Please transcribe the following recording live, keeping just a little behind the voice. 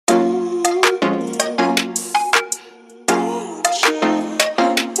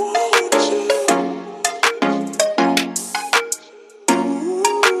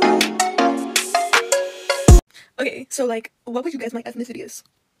So, like, what would you guess my ethnicity is?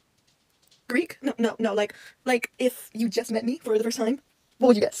 Greek? No, like, if you just met me for the first time, what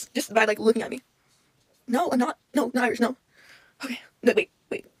would you guess? Just by, like, looking at me. No, I'm not, no, not Irish, no. Okay, no, wait.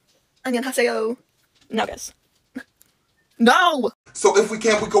 안녕하세요. Now guess. No! So if we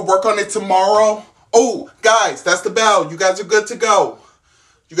can, we could work on it tomorrow. Oh, guys, that's the bell. You guys are good to go.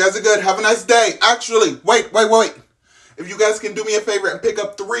 You guys are good. Have a nice day. Actually, wait. If you guys can do me a favor and pick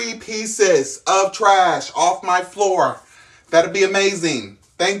up 3 pieces of trash off my floor, that'd be amazing.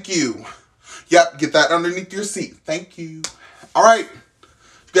 Thank you. Yep, get that underneath your seat. Thank you. All right.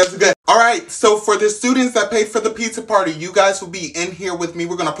 You guys are good. All right, so for the students that paid for the pizza party, you guys will be in here with me.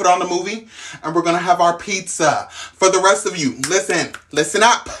 We're going to put on the movie, and we're going to have our pizza. For the rest of you, listen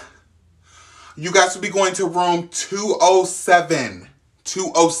up. You guys will be going to room 207.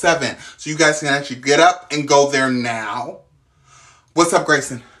 207. So you guys can actually get up and go there now. What's up,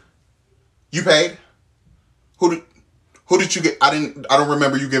 Grayson? You paid? Who did you get? I don't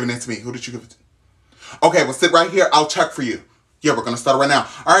remember you giving it to me. Who did you give it to? Okay, well, sit right here. I'll check for you. Yeah, we're going to start right now.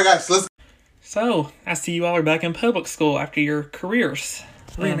 All right, guys, let's... So, I see you all are back in public school after your careers.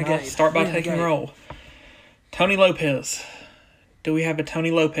 I'll start by taking roll. Tony Lopez. Do we have a Tony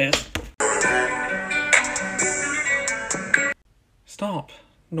Lopez? Stop.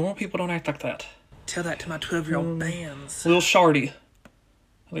 Normal people don't act like that. Tell that to my 12-year-old bands. Lil Shardy.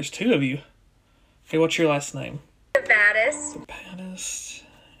 There's 2 of you. Hey, what's your last name? The baddest. The baddest.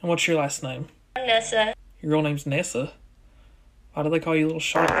 And what's your last name? Nessa. Your real name's Nessa. Why do they call you Little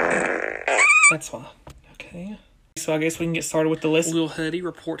Shardy? That's why. Okay. So I guess we can get started with the list. Lil Huddy,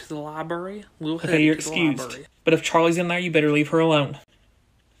 report to the library. Lil Huddy, okay, you're to the excused. library. But if Charlie's in there, you better leave her alone.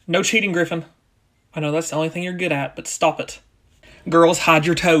 No cheating, Griffin. I know that's the only thing you're good at, but stop it. Girls, hide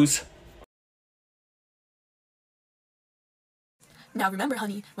your toes. Now remember,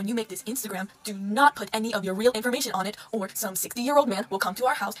 honey, when you make this Instagram, do not put any of your real information on it, or some 60-year-old man will come to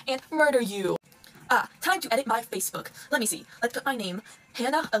our house and murder you. Time to edit my Facebook. Let me see. Let's put my name.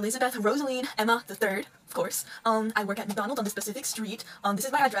 Hannah Elizabeth Rosaline Emma III, of course. I work at McDonald's on this specific street. This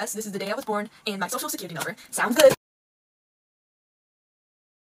is my address, this is the day I was born, and my social security number. Sounds good?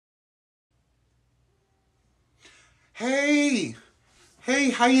 Hey,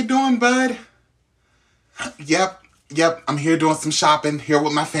 how you doing, bud? Yep, I'm here doing some shopping here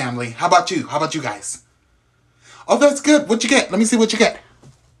with my family. How about you? How about you guys? Oh, that's good. What'd you get? Let me see what you get.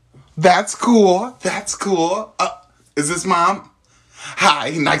 That's cool. Is this Mom?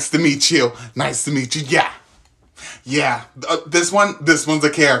 Hi, nice to meet you. Nice to meet you. Yeah. This one's a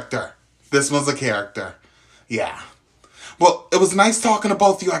character. Yeah. Well, it was nice talking to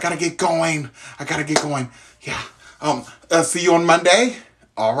both of you. I gotta get going. Yeah. See you on Monday.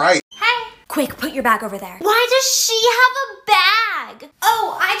 All right. Hey. Quick, put your bag over there. Why does she have a bag?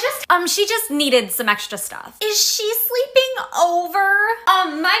 Oh, she just needed some extra stuff. Is she sleeping over?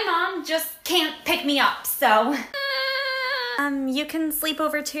 My mom just can't pick me up, so. You can sleep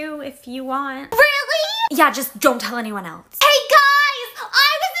over too if you want. Really? Yeah, just don't tell anyone else. Hey guys,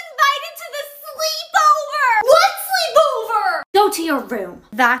 I was invited to the sleepover! What sleepover? Go to your room.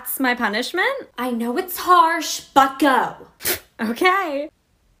 That's my punishment? I know it's harsh, but go. Okay.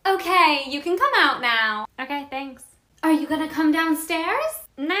 Okay, you can come out now. Okay, thanks. Are you gonna come downstairs?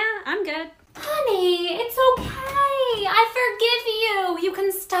 Nah, I'm good. Honey, it's okay. I forgive you. You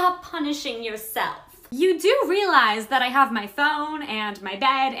can stop punishing yourself. You do realize that I have my phone and my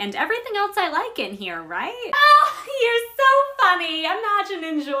bed and everything else I like in here, right? Oh, you're so funny. Imagine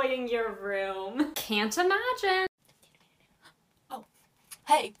enjoying your room. Can't imagine. Oh,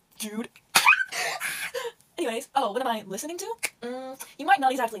 hey, dude. Anyways, what am I listening to? You might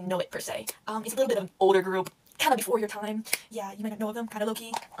not exactly know it per se. It's a little bit of an older group, kind of before your time. Yeah, you might not know of them, kind of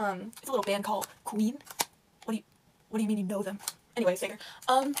low-key. It's a little band called Queen. What do you mean you know them? Anyways, figure.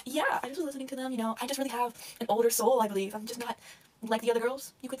 Yeah, I just was listening to them, you know. I just really have an older soul, I believe. I'm just not like the other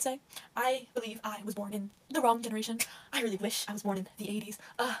girls, you could say. I believe I was born in the wrong generation. I really wish I was born in the 80s.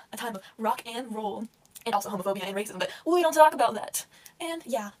 A time of rock and roll. And also homophobia and racism, but we don't talk about that. And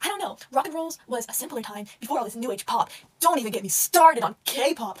yeah, I don't know. Rock and rolls was a simpler time before all this new age pop. Don't even get me started on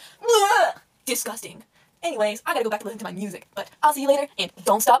K-pop. Disgusting. Anyways, I gotta go back to listen to my music, but I'll see you later, and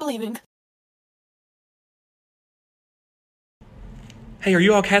don't stop believing. Hey, are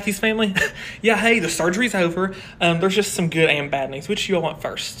you all Kathy's family? Yeah, hey, the surgery's over. There's just some good and bad news. Which do you all want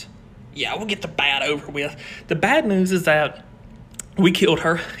first? Yeah, we'll get the bad over with. The bad news is that we killed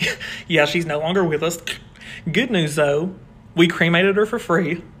her. Yeah, she's no longer with us. Good news, though, we cremated her for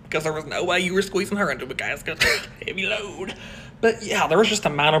free. because there was no way you were squeezing her into a casket. Heavy load. But yeah, there was just a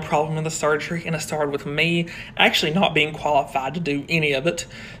minor problem in the surgery, and it started with me actually not being qualified to do any of it.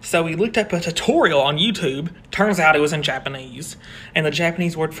 So we looked up a tutorial on YouTube. Turns out it was in Japanese. And the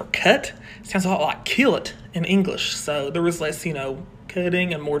Japanese word for cut sounds a lot like kill it in English. So there was less,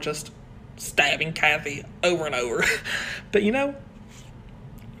 cutting and more just stabbing Kathy over and over. But I'm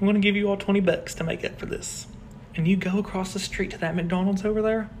going to give you all $20 to make up for this. And you go across the street to that McDonald's over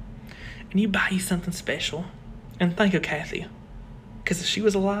there, and you buy you something special. And think of Kathy. Because if she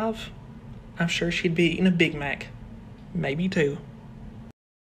was alive, I'm sure she'd be eating a Big Mac. Maybe two.